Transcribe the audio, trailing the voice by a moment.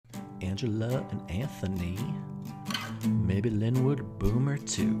Angela and Anthony, maybe Linwood Boomer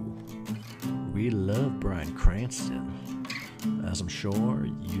too. We love Bryan Cranston, as I'm sure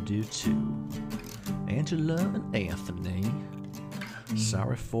you do too. Angela and Anthony,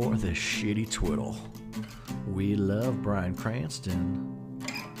 sorry for the shitty twiddle. We love Bryan Cranston,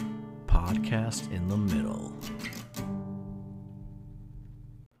 podcast in the middle.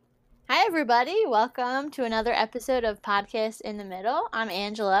 Hi everybody, welcome to another episode of Podcast in the Middle. I'm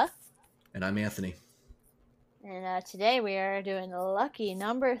Angela. And I'm Anthony. And today we are doing lucky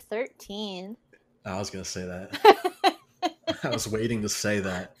number 13. I was going to say that. I was waiting to say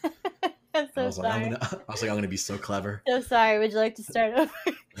that. I'm so sorry. I'm going to be so clever. So sorry. Would you like to start over?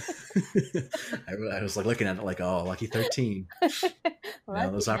 I was like looking at it like, oh, lucky 13.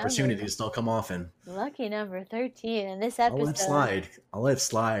 Those opportunities don't come often. Lucky number 13. And this episode... I'll let it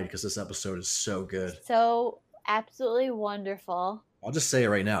slide because this episode is so good. So absolutely wonderful. I'll just say it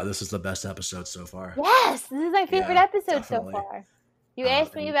right now. This is the best episode so far. Yes! This is my favorite episode definitely. so far. You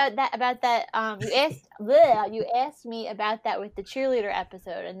asked me about that. You asked me about that with the cheerleader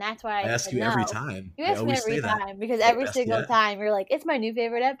episode, and that's why I ask you no. every time. You ask me every time because every single time you're like, "It's my new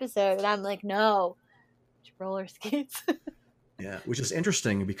favorite episode," and I'm like, "No, it's roller skates." Yeah, which is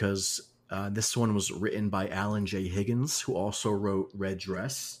interesting because this one was written by Alan J. Higgins, who also wrote Red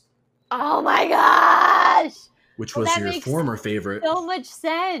Dress. Oh my gosh! Which was your former favorite. So much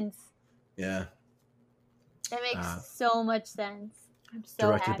sense. Yeah. That makes so much sense. I'm so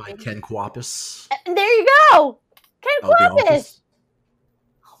directed happy. by Ken Kwapis. There you go! Ken Kwapis!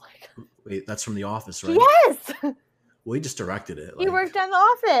 Oh my god. Wait, that's from The Office, right? Yes! Well, he just directed it. He worked on The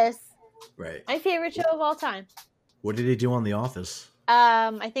Office. Right. My favorite show of all time. What did he do on The Office?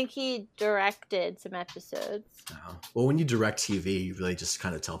 I think he directed some episodes. Oh. Well, when you direct TV, you really just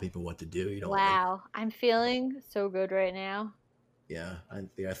kind of tell people what to do. You don't. Wow, I'm feeling so good right now. Yeah,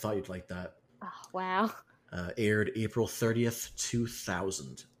 I thought you'd like that. Oh, wow. Aired April 30th,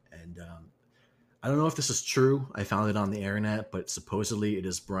 2000. And I don't know if this is true. I found it on the internet, but supposedly it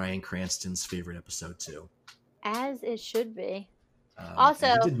is Bryan Cranston's favorite episode too. As it should be. Also,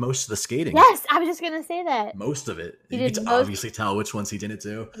 he did most of the skating. Yes, I was just going to say that. Most of it. You can obviously tell which ones he didn't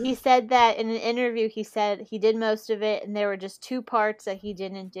do. He said that in an interview, he said he did most of it, and there were just 2 parts that he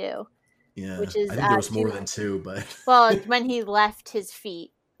didn't do. Yeah, which is, I think there was more than 2, but... Well, it's when he left his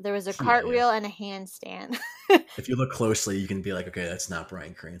feet. There was a cartwheel and a handstand. If you look closely, you can be like, okay, that's not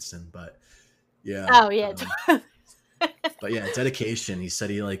Bryan Cranston, but yeah. Oh, yeah. But yeah, dedication. He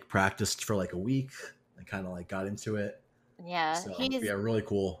said he practiced for a week and kind of got into it. Yeah. So, really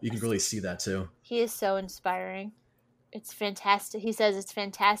cool. You can really see that too. He is so inspiring. It's fantastic. He says it's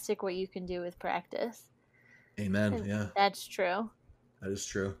fantastic what you can do with practice. Amen. Yeah. That's true. That is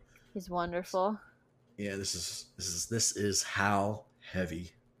true. He's wonderful. Yeah, this is Hal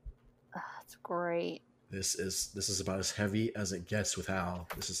Heavy. Oh, that's great. This is about as heavy as it gets with Hal.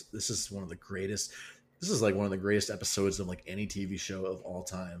 This is one of the greatest. This is one of the greatest episodes of any TV show of all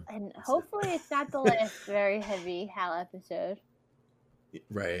time. And hopefully it's not the last very heavy Hal episode.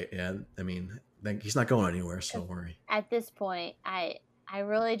 Right. Yeah. I mean, he's not going anywhere, so don't worry. At this point, I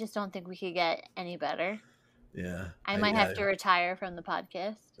really just don't think we could get any better. Yeah. I might have to retire from the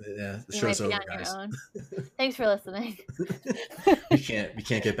podcast. Yeah, the show's over, guys. Thanks for listening. we can't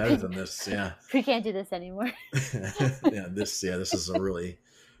get better than this. Yeah. We can't do this anymore. This is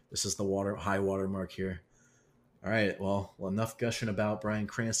this is the high water mark here. All right. Well, enough gushing about Bryan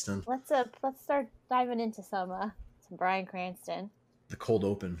Cranston. Let's start diving into some Bryan Cranston. The cold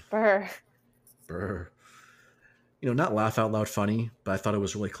open. Brr. Not laugh out loud funny, but I thought it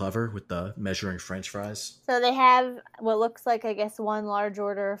was really clever with the measuring French fries. So they have what looks like, I guess, 1 large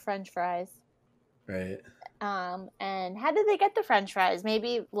order of French fries. Right. And how did they get the French fries?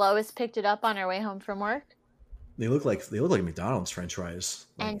 Maybe Lois picked it up on her way home from work. They look like McDonald's French fries.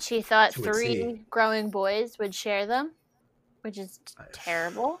 And she thought 3 growing boys would share them, which is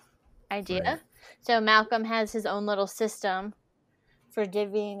terrible idea. Right. So Malcolm has his own little system for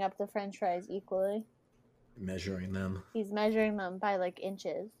divvying up the French fries equally. Measuring them. He's measuring them by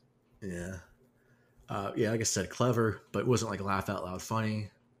inches. Yeah. Like I said, clever, but it wasn't laugh out loud funny.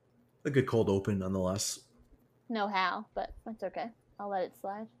 A good cold open nonetheless. No how, but that's okay. I'll let it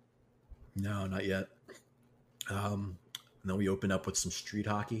slide. No, not yet. And then we open up with some street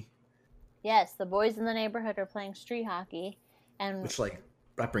hockey. Yes, the boys in the neighborhood are playing street hockey. Which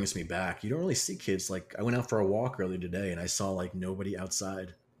that brings me back. You don't really see kids. I went out for a walk earlier today and I saw nobody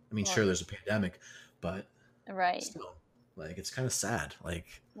outside. I mean, sure, there's a pandemic, but right. Still, it's kind of sad. They're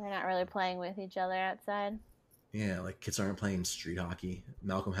not really playing with each other outside. Yeah, kids aren't playing street hockey.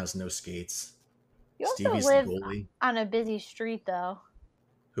 Malcolm has no skates. You also live on a busy street, though.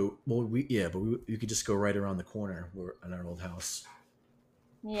 Who? Well, we could just go right around the corner. We're in our old house.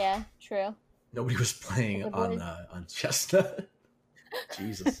 Yeah, true. Nobody was playing The boys. on Chestnut.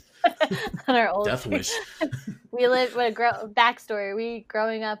 Jesus, On our old Death street. Wish. We lived. Backstory?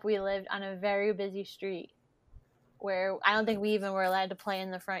 Growing up, we lived on a very busy street where I don't think we even were allowed to play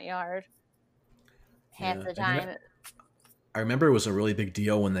in the front yard half Yeah. the And then time. I remember it was a really big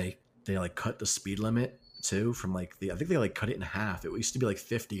deal when they like cut the speed limit too from like I think they like cut it in half. It used to be like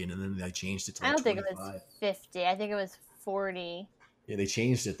 50 and then they changed it to I like don't think 25. it was 50. I think it was 40. Yeah, they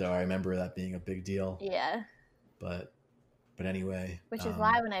changed it though. I remember that being a big deal. Yeah. But anyway, Which is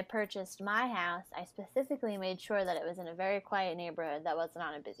why when I purchased my house, I specifically made sure that it was in a very quiet neighborhood that wasn't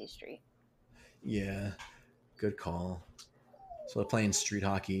on a busy street. yeah, good call. So they're playing street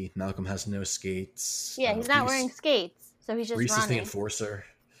hockey. Malcolm has no skates. Yeah, he's not wearing skates, so he's just Reese is the running. enforcer,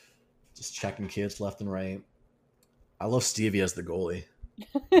 just checking kids left and right. I love Stevie as the goalie.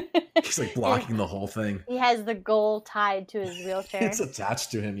 He's like blocking the whole thing. He has the goal tied to his wheelchair. It's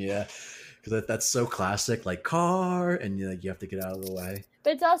attached to him, yeah. Because that's so classic, like car, and you have to get out of the way.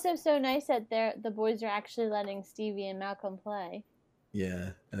 But it's also so nice that the boys are actually letting Stevie and Malcolm play. Yeah,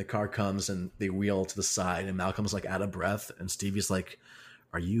 and the car comes and they wheel to the side, and Malcolm's like out of breath, and Stevie's like,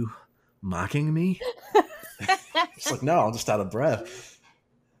 "Are you mocking me?" He's like, "No, I'm just out of breath."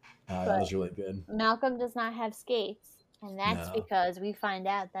 That was really good. Malcolm does not have skates, and that's because we find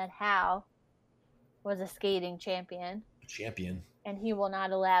out that Hal was a skating champion. And he will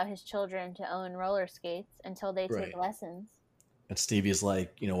not allow his children to own roller skates until they take lessons. And Stevie's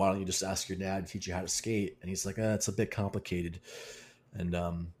like, why don't you just ask your dad to teach you how to skate? And he's like, it's a bit complicated. And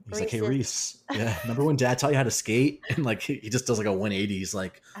he's like, hey, Reese, yeah, remember when Dad taught you how to skate? And like he just does like a 180. He's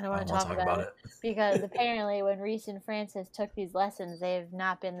like, I don't want to talk about it. Because apparently when Reese and Francis took these lessons, they have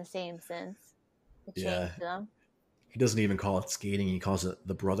not been the same since. It changed them. He doesn't even call it skating. He calls it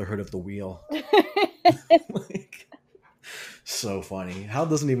the Brotherhood of the Wheel. So funny. Hal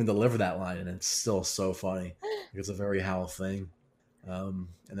doesn't even deliver that line, and it's still so funny. It's a very Hal thing. And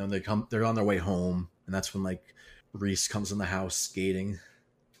then they're on their way home, and that's when like Reese comes in the house skating.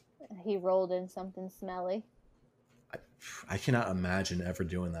 He rolled in something smelly. I cannot imagine ever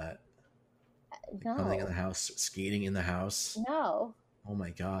doing that. No. Coming in the house, skating in the house. No. Oh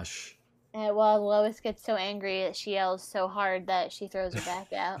my gosh. And well, Lois gets so angry that she yells so hard that she throws her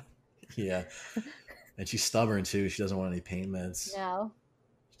back out. Yeah. And she's stubborn too. She doesn't want any pain meds. No.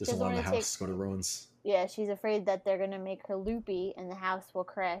 She doesn't want the house to go to ruins. Yeah, she's afraid that they're going to make her loopy and the house will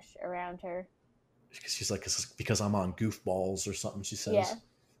crash around her. She's like, because I'm on goofballs or something, she says. Yeah.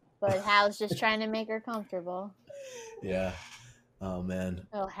 But Hal's just trying to make her comfortable. Yeah. Oh, man.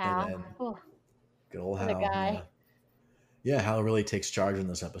 Oh, Hal. Good old Hal. The guy. Yeah, Hal really takes charge in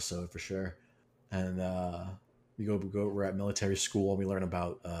this episode for sure. And we're at military school and we learn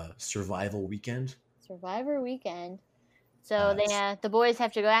about Survival Weekend. Survivor Weekend. So the boys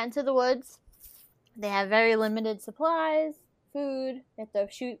have to go out into the woods. They have very limited supplies, food. They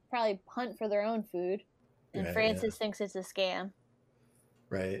have to probably hunt for their own food. And Francis thinks it's a scam.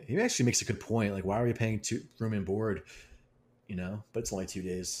 Right. He actually makes a good point. Like, why are we paying room and board? But it's only 2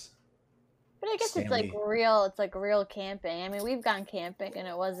 days. But I guess it's like real camping. I mean, we've gone camping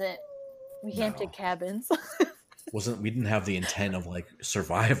and we camped at cabins. We didn't have the intent of like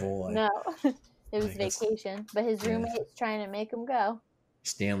survival. No. It was vacation, but his roommate's trying to make him go.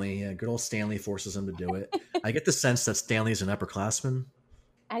 Stanley, good old Stanley forces him to do it. I get the sense that Stanley's an upperclassman.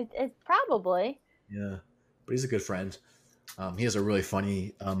 Probably. Yeah, but he's a good friend. He has a really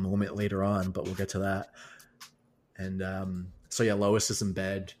funny moment later on, but we'll get to that. And Lois is in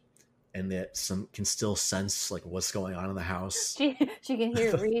bed, and that can still sense like what's going on in the house. She can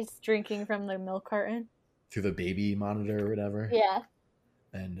hear Reese drinking from the milk carton through the baby monitor or whatever. Yeah.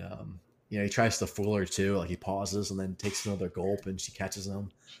 And he tries to fool her too. Like he pauses and then takes another gulp, and she catches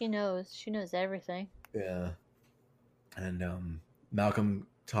him. She knows everything. Yeah. And Malcolm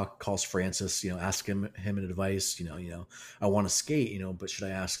calls Francis. Ask him advice. I want to skate. But should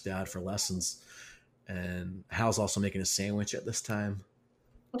I ask Dad for lessons? And Hal's also making a sandwich at this time.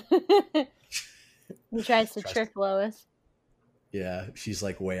 He tries to trick Lois. Yeah, she's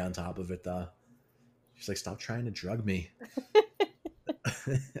like way on top of it though. She's like, stop trying to drug me.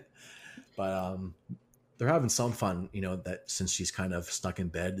 But they're having some fun, that since she's kind of stuck in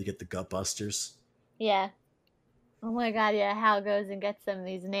bed, they get the gut busters. Yeah. Oh my God, yeah. Hal goes and gets them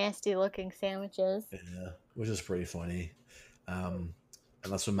these nasty looking sandwiches. Yeah, which is pretty funny. And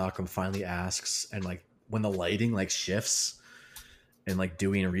that's when Malcolm finally asks, and like when the lighting like shifts and like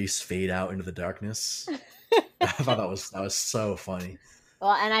Dewey and Reese fade out into the darkness. I thought that was so funny.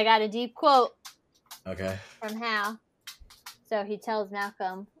 Well, and I got a deep quote. Okay. From Hal. So he tells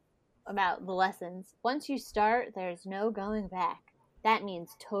Malcolm about the lessons. Once you start, there's no going back. That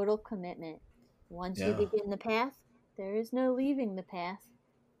means total commitment. Once you Yeah. begin the path, there is no leaving the path.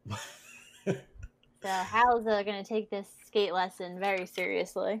 So Hal's going to take this skate lesson very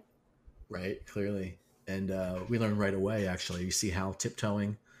seriously. Right, clearly. And we learn right away, actually. You see Hal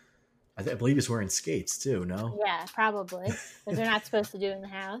tiptoeing. I believe he's wearing skates, too, no? Yeah, probably. Because they're not supposed to do in the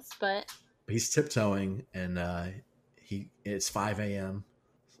house, but... He's tiptoeing, and it's 5 a.m.,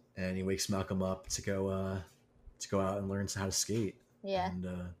 and he wakes Malcolm up to go out and learn how to skate. Yeah. And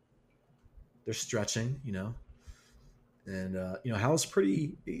they're stretching, And, Hal's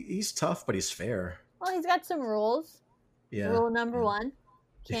he's tough, but he's fair. Well, he's got some rules. Yeah. Rule number 1,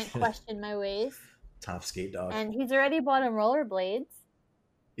 can't question my ways. Top skate dog. And he's already bought him rollerblades.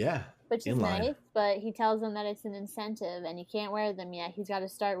 Yeah. Which is nice, but he tells them that it's an incentive and he can't wear them yet. He's got to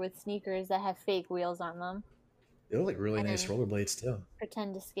start with sneakers that have fake wheels on them. They look like really nice rollerblades, too.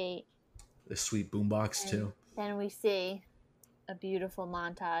 Pretend to skate. The sweet boombox, too. Then we see a beautiful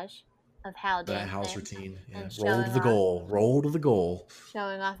montage of Hal dancing. Hal's routine. Yeah. Roll to the goal.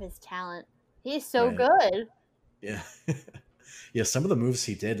 Showing off his talent. He's so good. Yeah. Yeah, some of the moves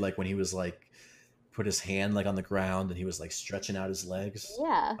he did, like when he was like put his hand like on the ground and he was like stretching out his legs.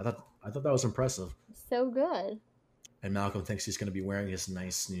 Yeah. I thought that was impressive. So good. And Malcolm thinks he's going to be wearing his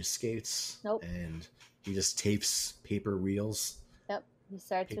nice new skates. Nope. And he just tapes paper wheels. Yep. He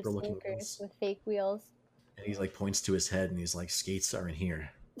starts with sneakers with fake wheels. And he like points to his head and he's like, skates are in here.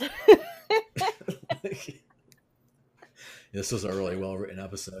 This was a really well written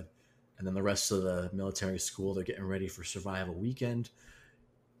episode. And then the rest of the military school, they're getting ready for survival weekend.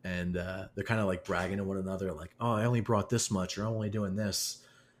 And they're kind of like bragging to one another, like, oh, I only brought this much, or I'm only doing this.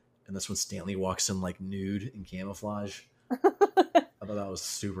 And that's when Stanley walks in like nude in camouflage. I thought that was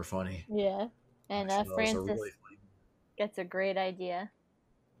super funny. Yeah. And Francis gets a great idea.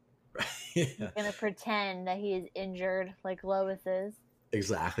 Yeah. He's going to pretend that he is injured like Lois is.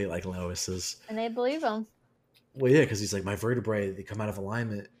 Exactly like Lois is. And they believe him. Well, yeah, because he's like, my vertebrae, they come out of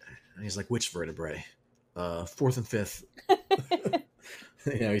alignment. And he's like, which vertebrae? 4th and 5th.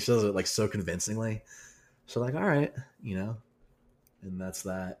 He says it like so convincingly. So like, all right, and that's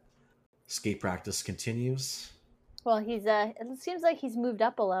that. Skate practice continues. Well, he's it seems like he's moved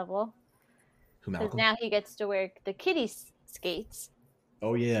up a level. Who, Malcolm? Now he gets to wear the kiddie skates.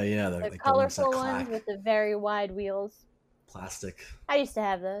 Oh yeah. The like colorful ones with the very wide wheels. Plastic. I used to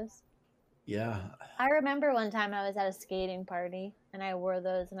have those. Yeah. I remember one time I was at a skating party and I wore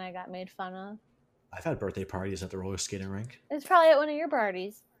those and I got made fun of. I've had birthday parties at the roller skating rink. It was probably at one of your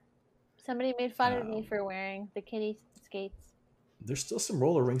parties. Somebody made fun of me for wearing the kiddie skates. There's still some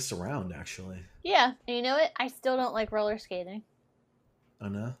roller rinks around, actually. Yeah, and you know what? I still don't like roller skating. Oh,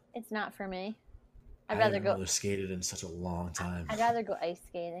 no? It's not for me. I haven't roller skated in such a long time. I'd rather go ice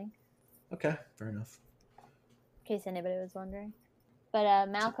skating. Okay, fair enough. In case anybody was wondering. But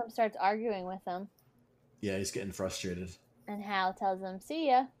Malcolm starts arguing with him. Yeah, he's getting frustrated. And Hal tells him, see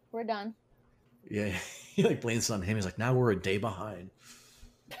ya, we're done. Yeah, he like blames it on him. He's like, now we're a day behind.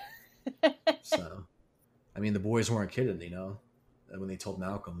 So, I mean, the boys weren't kidding, when they told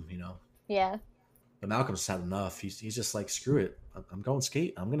Malcolm, Yeah. But Malcolm's had enough. He's just like, screw it. I'm going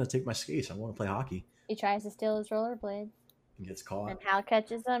skate. I'm going to take my skates. I want to play hockey. He tries to steal his rollerblades. He gets caught. And Hal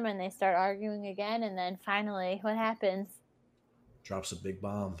catches him and they start arguing again. And then finally, what happens? Drops a big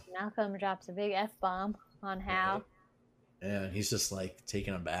bomb. Malcolm drops a big F-bomb on Hal. And he's just like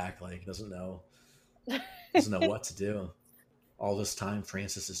taken aback, like doesn't know what to do. All this time,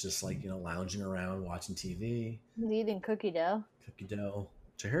 Francis is just like, lounging around, watching TV. He's eating cookie dough.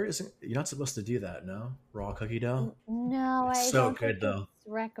 Tahir you're not supposed to do that, no? Raw cookie dough? No, it's so good though. It's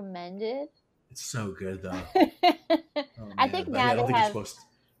recommended. It's so good though. I think now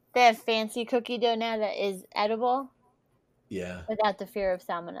they have fancy cookie dough now that is edible. Yeah. Without the fear of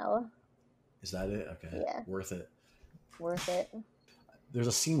salmonella. Is that it? Okay. Yeah. Worth it. There's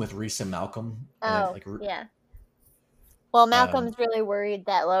a scene with Reese and Malcolm. Oh, yeah. Well, Malcolm's really worried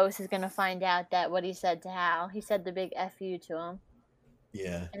that Lois is going to find out that what he said to Hal. He said the big F you to him.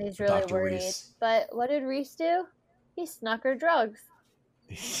 Yeah. And he's really Dr. worried. Reese. But what did Reese do? He snuck her drugs.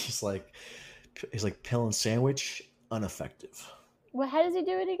 He's like pill and sandwich, ineffective. Well, how does he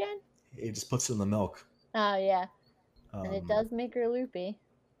do it again? He just puts it in the milk. Oh, yeah. And it does make her loopy.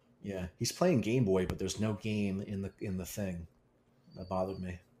 Yeah, he's playing Game Boy, but there's no game in the thing. That bothered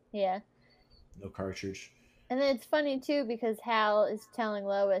me. Yeah. No cartridge. And then it's funny too because Hal is telling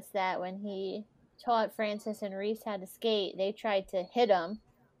Lois that when he taught Francis and Reese how to skate, they tried to hit him.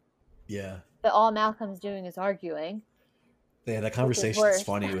 Yeah. But all Malcolm's doing is arguing. Yeah, that conversation's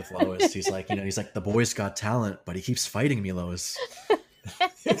funny with Lois. He's like, he's like, the boy's got talent, but he keeps fighting me, Lois.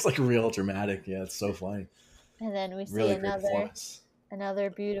 It's like real dramatic. Yeah, it's so funny. And then we really see another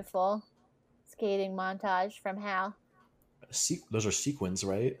beautiful skating montage from Hal. Those are sequins,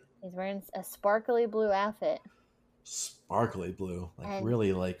 right? He's wearing a sparkly blue outfit. Sparkly blue, like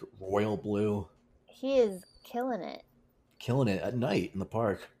really like royal blue. He is killing it. Killing it at night in the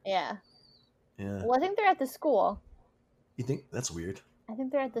park. Yeah. Yeah. Well, I think they're at the school. You think that's weird? I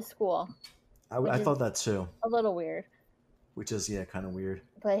think they're at the school. I thought that too. A little weird. Which is kind of weird.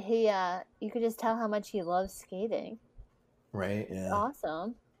 But you could just tell how much he loves skating. Right. Yeah. It's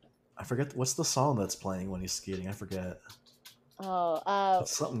awesome. I forget what's the song that's playing when he's skating. I forget. Oh.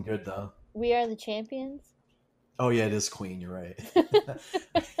 It's something good though. We Are the Champions. Oh yeah, it is Queen. You're right.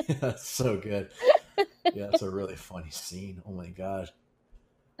 That's so good. Yeah, it's a really funny scene. Oh my god.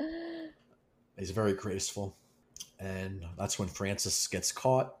 He's very graceful, and that's when Francis gets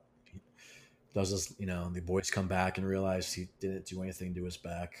caught. He does this, the boys come back and realize he didn't do anything to his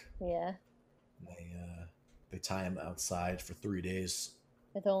back. Yeah. They tie him outside for 3 days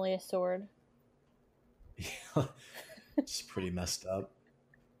with only a sword. Yeah, it's pretty messed up.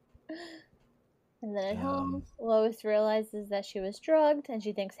 And then at home, Lois realizes that she was drugged, and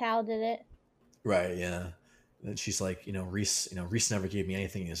she thinks Hal did it. Right. Yeah. And she's like, Reese never gave me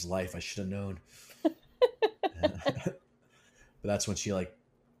anything in his life. I should have known. But that's when she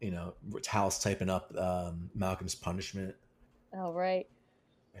Hal's typing up Malcolm's punishment. Oh, right.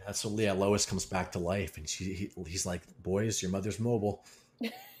 And that's when Lois comes back to life, and he's like, boys, your mother's mobile.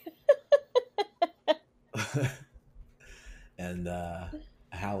 And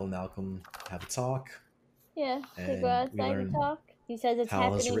Hal and Malcolm have a talk. Yeah, they go outside and talk. He says it's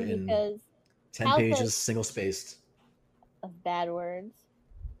Hal happening because 10 Hal pages, single spaced, of bad words.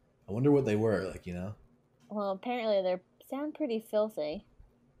 I wonder what they were, Well, apparently they sound pretty filthy.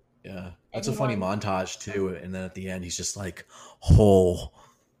 Yeah, that's a funny montage too. And then at the end, he's just like, "Hole."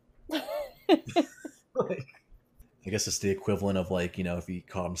 I guess it's the equivalent of if he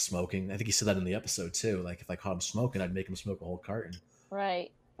caught him smoking. I think he said that in the episode too. Like, if I caught him smoking, I'd make him smoke a whole carton.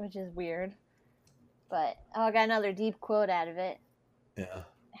 Right, which is weird. But I got another deep quote out of it. Yeah.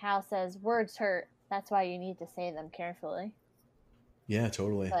 Hal says, "Words hurt. That's why you need to say them carefully." Yeah,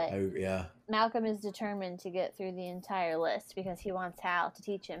 totally. Yeah. Malcolm is determined to get through the entire list because he wants Hal to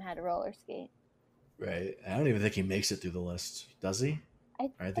teach him how to roller skate. Right. I don't even think he makes it through the list. Does he?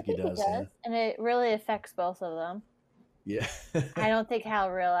 I think he does. Yeah. And it really affects both of them. Yeah. I don't think Hal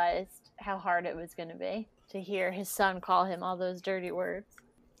realized how hard it was going to be to hear his son call him all those dirty words.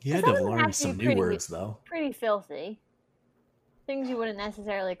 He had to learn some new words, though. Pretty filthy. Things you wouldn't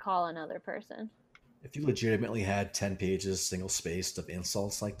necessarily call another person. If you legitimately had 10 pages single-spaced of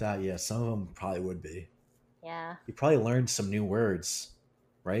insults like that, yeah, some of them probably would be. Yeah. You probably learned some new words,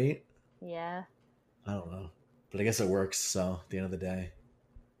 right? Yeah. I don't know. But I guess it works, so at the end of the day.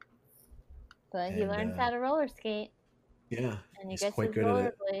 But he learns how to roller skate. Yeah. And he gets quite good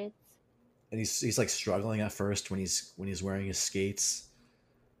at it. And he's like struggling at first when he's wearing his skates.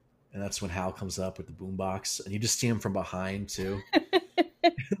 And that's when Hal comes up with the boombox. And you just see him from behind too.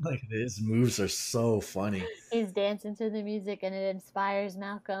 Like, his moves are so funny. He's dancing to the music and it inspires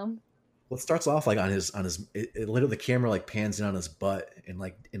Malcolm. Well, it starts off like on his literally the camera like pans in on his butt in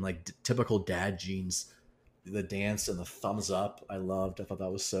typical dad jeans. The dance and the thumbs up I loved. I thought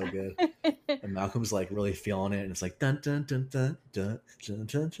that was so good. And Malcolm's like really feeling it, and it's like dun dun dun dun dun dun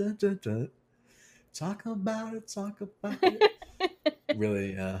dun dun dun dun. Talk about it.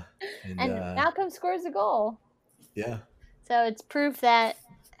 Really, yeah. And Malcolm scores a goal. Yeah. So it's proof that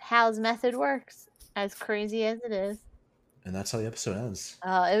Hal's method works, as crazy as it is. And that's how the episode ends.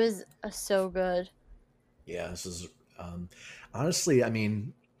 Oh, it was so good. Yeah, this is honestly, I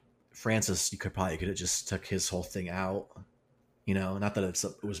mean, Francis, you could have just took his whole thing out. Not that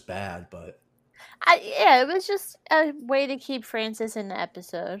it was bad, but it was just a way to keep Francis in the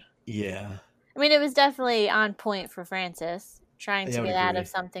episode. Yeah. I mean, it was definitely on point for Francis, trying to get out of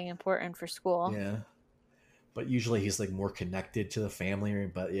something important for school. Yeah. But usually he's like more connected to the family.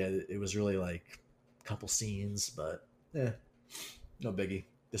 But yeah, it was really like a couple scenes, but yeah, no biggie.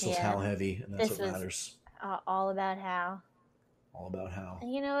 This was Hal heavy, and that's what matters. All about Hal. All about Hal.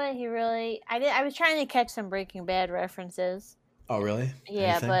 And you know what? I was trying to catch some Breaking Bad references. Oh, really?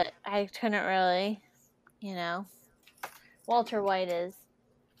 Yeah, anything? But I couldn't really, Walter White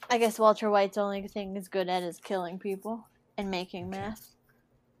I guess Walter White's only thing he's good at is killing people and making meth.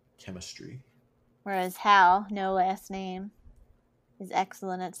 Chemistry. Whereas Hal, no last name, is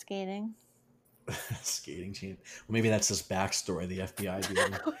excellent at skating. Skating team. Well, maybe that's his backstory, the FBI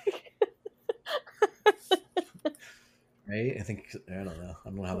dude. Right? I don't know. I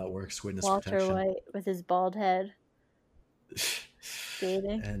don't know how that works. Witness Walter protection. White with his bald head.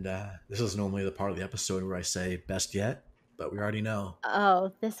 Skating. And this is normally the part of the episode where I say best yet, but we already know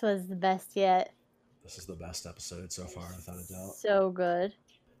Oh, this was the best yet. this is the best episode so far, without a doubt. So good.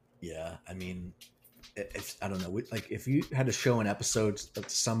 Yeah, I mean, if I don't know, like if you had to show an episode to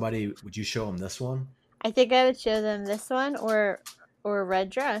somebody, would you show them this one? I think I would show them this one or Red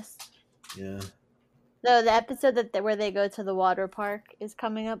Dress. Yeah. No, the episode where they go to the water park is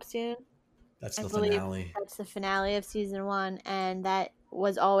coming up soon. That's the finale. That's the finale of season 1, and that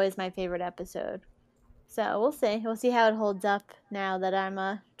was always my favorite episode. So we'll see. We'll see how it holds up now that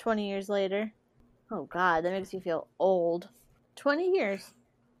I'm 20 years later. Oh God, that makes me feel old. 20 years.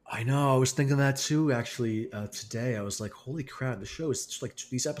 I know. I was thinking that too. Actually, today I was like, "Holy crap! The show is just like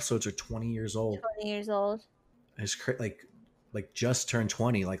these episodes are 20 years old." 20 years old. It's like just turned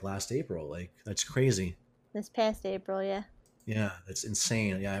 20, like last April. Like that's crazy. This past April, yeah. Yeah, that's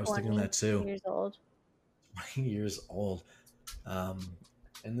insane. Yeah, I was thinking that too. 20 years old. 20 years old.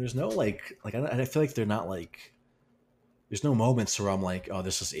 And there's no like I feel like they're not like. There's no moments where I'm like, "Oh,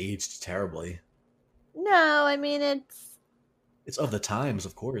 this has aged terribly." No, I mean It's of the times,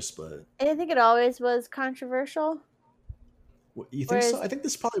 of course, but I think it always was controversial. you think so? I think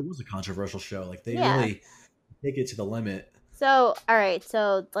this probably was a controversial show. Like they really take it to the limit. So, all right,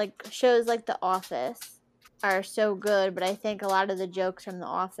 so like shows like The Office are so good, but I think a lot of the jokes from The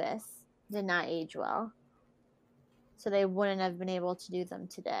Office did not age well. So they wouldn't have been able to do them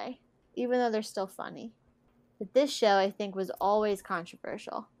today, even though they're still funny. But this show, I think, was always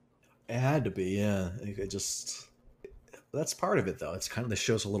controversial. It had to be, yeah. That's part of it, though. It's kind of the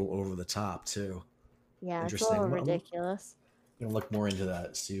show's a little over the top too. Yeah, it's a little ridiculous. I'm gonna look more into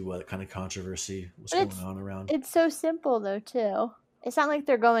that, see what kind of controversy was going on around. It's so simple though too. It's not like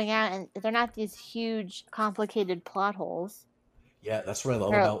they're going out and they're not these huge, complicated plot holes. Yeah, that's what I love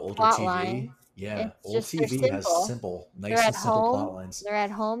about older TV. Line. Yeah, old TV has simple, nice and simple plot lines. They're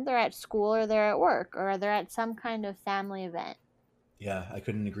at home, they're at school, or they're at work, or they're at some kind of family event. Yeah, I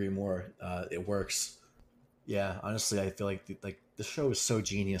couldn't agree more. It works. Yeah, honestly, I feel like the show is so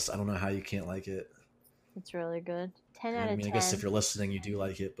genius. I don't know how you can't like it. It's really good. 10 out of 10. I mean, I guess if you're listening, you do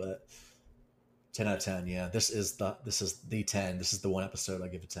like it, but 10 out of 10. Yeah, this is the 10. This is the one episode I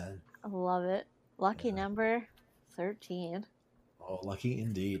give a 10. I love it. Lucky number 13. Oh, lucky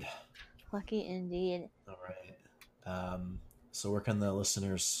indeed. Lucky indeed. All right. So where can the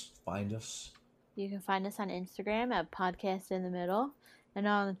listeners find us? You can find us on Instagram at Podcast in the Middle, and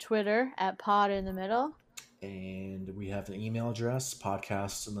on Twitter at Pod in the Middle. And we have an email address,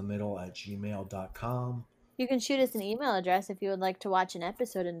 podcastinthemiddle@gmail.com. You can shoot us an email address if you would like to watch an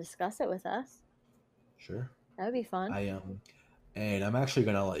episode and discuss it with us. Sure. That would be fun. And I'm actually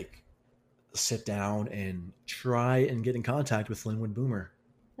gonna sit down and try and get in contact with Linwood Boomer.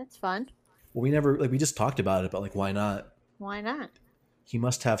 That's fun. Well, we just talked about it, but why not? Why not? He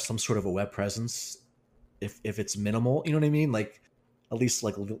must have some sort of a web presence. If it's minimal, you know what I mean? At least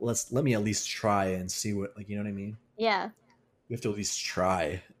let me at least try and see what you know what I mean? Yeah. We have to at least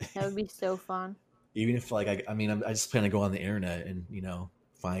try. That would be so fun. Even if I just plan to go on the internet and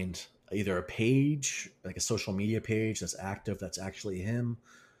find either a page, like a social media page that's active, that's actually him,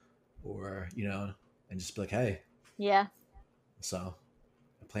 or and just be like, hey. Yeah. So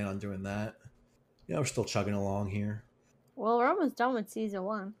I plan on doing that. Yeah, we're still chugging along here. Well, we're almost done with season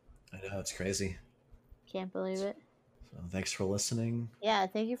 1. I know, it's crazy. Can't believe it. So thanks for listening. Yeah,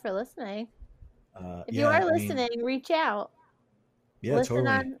 thank you for listening. If you are listening, reach out. Yeah,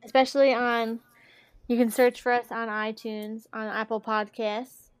 totally. Especially you can search for us on iTunes, on Apple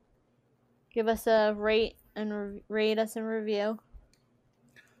Podcasts. Give us a rate us and review.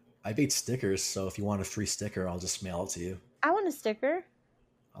 I made stickers, so if you want a free sticker, I'll just mail it to you. I want a sticker.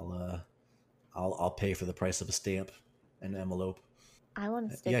 I'll pay for the price of a stamp and envelope. I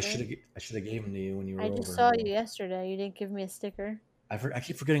want a sticker. Yeah, I should have gave them to you when you were over. I just saw you yesterday. You didn't give me a sticker. I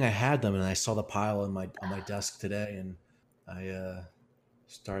keep forgetting I had them, and I saw the pile on my desk today, and I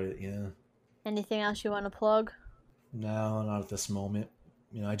started. Yeah. Anything else you want to plug? No, not at this moment.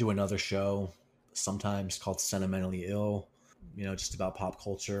 I do another show sometimes called Sentimentally Ill. Just about pop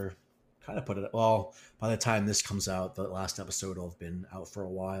culture. Kind of put it. Well, by the time this comes out, the last episode will have been out for a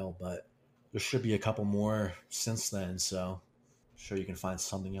while, but there should be a couple more since then. So. Sure, you can find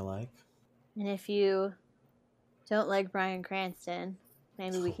something you like. And if you don't like Bryan Cranston,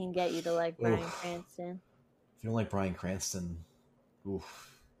 maybe we can get you to like Bryan Cranston. If you don't like Bryan Cranston,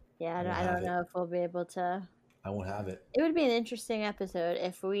 oof. Yeah, I don't know if we'll be able to. I won't have it. It would be an interesting episode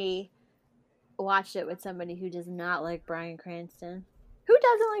if we watched it with somebody who does not like Bryan Cranston. Who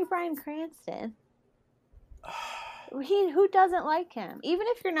doesn't like Bryan Cranston? Who doesn't like him? Even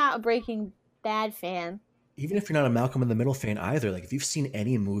if you're not a Breaking Bad fan. Even if you're not a Malcolm in the Middle fan either, like if you've seen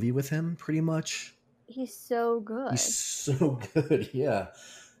any movie with him, pretty much, he's so good. He's so good, yeah.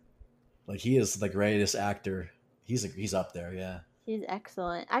 Like he is the greatest actor. He's up there, yeah. He's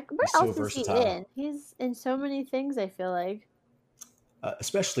excellent. Where else is he in? He's in so many things, I feel like.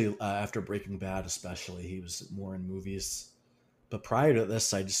 Especially after Breaking Bad, especially he was more in movies. But prior to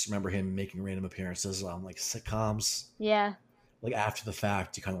this, I just remember him making random appearances on like sitcoms. Yeah. Like after the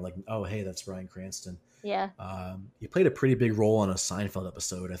fact, you kind of like, oh hey, that's Bryan Cranston. Yeah. He played a pretty big role on a Seinfeld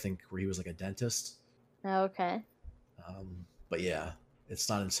episode, I think, where he was like a dentist. Oh, okay. But yeah, it's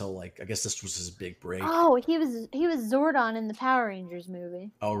not until like I guess this was his big break. Oh, he was Zordon in the Power Rangers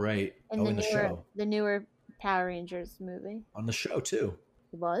movie. Oh right. In the show. The newer Power Rangers movie. On the show too.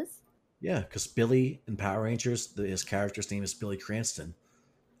 He was? Yeah, because Billy in Power Rangers, his character's name is Billy Cranston,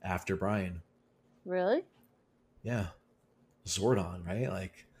 after Brian. Really? Yeah. Zordon, right?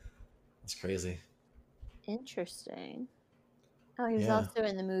 Like, that's crazy. Interesting. Oh, he was also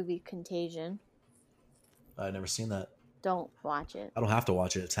in the movie Contagion. I've never seen that. Don't watch it. I don't have to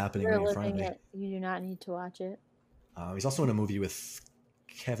watch it. It's happening right in front of me. You do not need to watch it. He's also in a movie with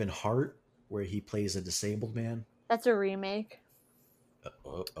Kevin Hart where he plays a disabled man. That's a remake.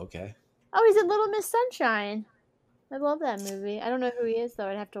 Okay. Oh, he's in Little Miss Sunshine. I love that movie. I don't know who he is, though.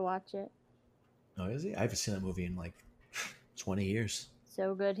 I'd have to watch it. Oh, is he? I haven't seen that movie in like 20 years.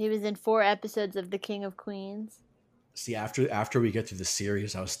 So good. He was in 4 episodes of The King of Queens. See, after we get through the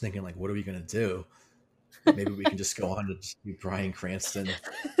series, I was thinking, like, what are we going to do? Maybe we can just go on to do Bryan Cranston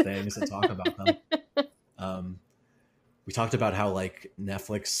things and talk about them. We talked about how, like,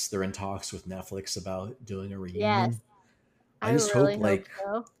 Netflix, they're in talks with Netflix about doing a reunion. Yes. I just really hope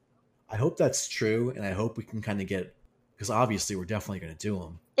so. I hope that's true, and I hope we can kind of get, because obviously we're definitely going to do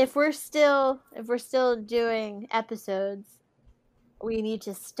them. If we're still doing episodes, we need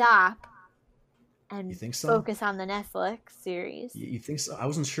to stop and you think so? Focus on the Netflix series. You think so? I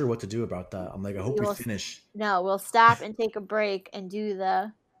wasn't sure what to do about that. I'm like, I hope we finish. No, we'll stop and take a break and do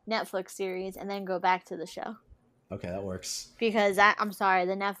the Netflix series and then go back to the show. Okay, that works. Because I'm sorry,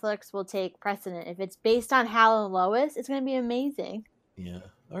 the Netflix will take precedent. If it's based on Hal and Lois, it's going to be amazing. Yeah.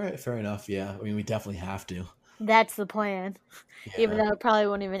 All right, fair enough. Yeah. I mean, we definitely have to. That's the plan. Yeah. Even though it probably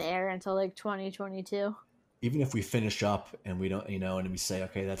won't even air until like 2022. Even if we finish up and we don't, and we say,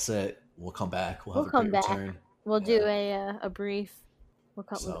 okay, that's it, we'll come back. We'll have a great return. We'll do a brief.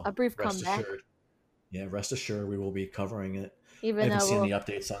 A brief comeback. Rest assured, we will be covering it. Even I haven't seen any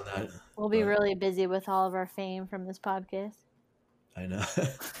updates on that. We'll be really busy with all of our fame from this podcast. I know.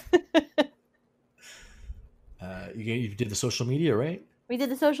 You did the social media, right? We did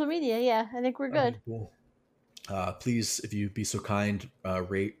the social media, yeah. I think we're good. Cool. Please, if you'd be so kind,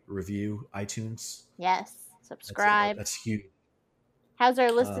 rate, review iTunes. Yes. Subscribe. That's huge. How's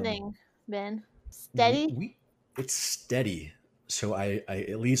our listening been? Steady? It's steady. So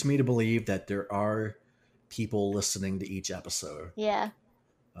it leads me to believe that there are people listening to each episode. Yeah.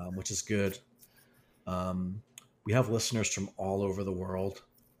 Which is good. We have listeners from all over the world.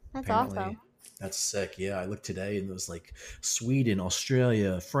 That's awesome. That's sick. Yeah, I looked today and it was like Sweden,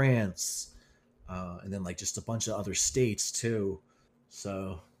 Australia, France, and then like just a bunch of other states too.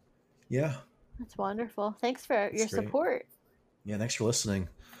 So, yeah. That's wonderful. Thanks for your support. Yeah, thanks for listening.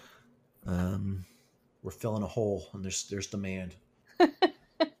 We're filling a hole and there's demand.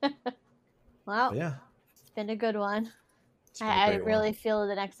 Well, yeah. It's been a good one. I really feel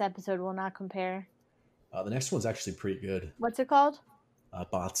the next episode will not compare. The next one's actually pretty good. What's it called?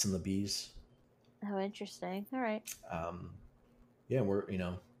 Bots and the Bees. Oh, interesting. All right. Yeah, we're,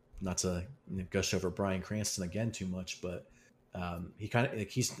 not to gush over Bryan Cranston again too much, but he kind of like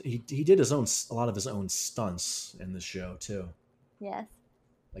he did a lot of his own stunts in the show too. Yes.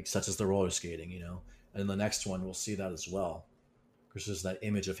 Like such as the roller skating, And in the next one, we'll see that as well. Because there's that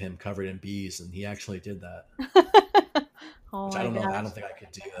image of him covered in bees, and he actually did that. Which I don't know. I don't think I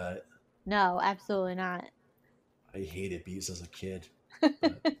could do that. No, absolutely not. I hated bees as a kid.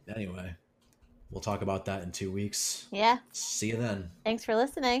 But anyway, we'll talk about that in 2 weeks. Yeah. See you then. Thanks for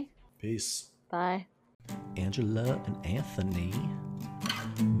listening. Peace. Bye. Angela and Anthony.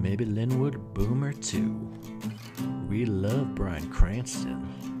 Maybe Linwood Boomer too. We love Bryan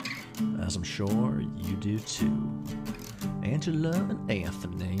Cranston, as I'm sure you do too. Angela and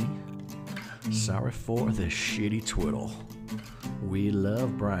Anthony. Sorry for the shitty twiddle. We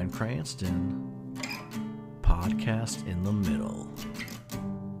love Bryan Cranston. Podcast in the middle.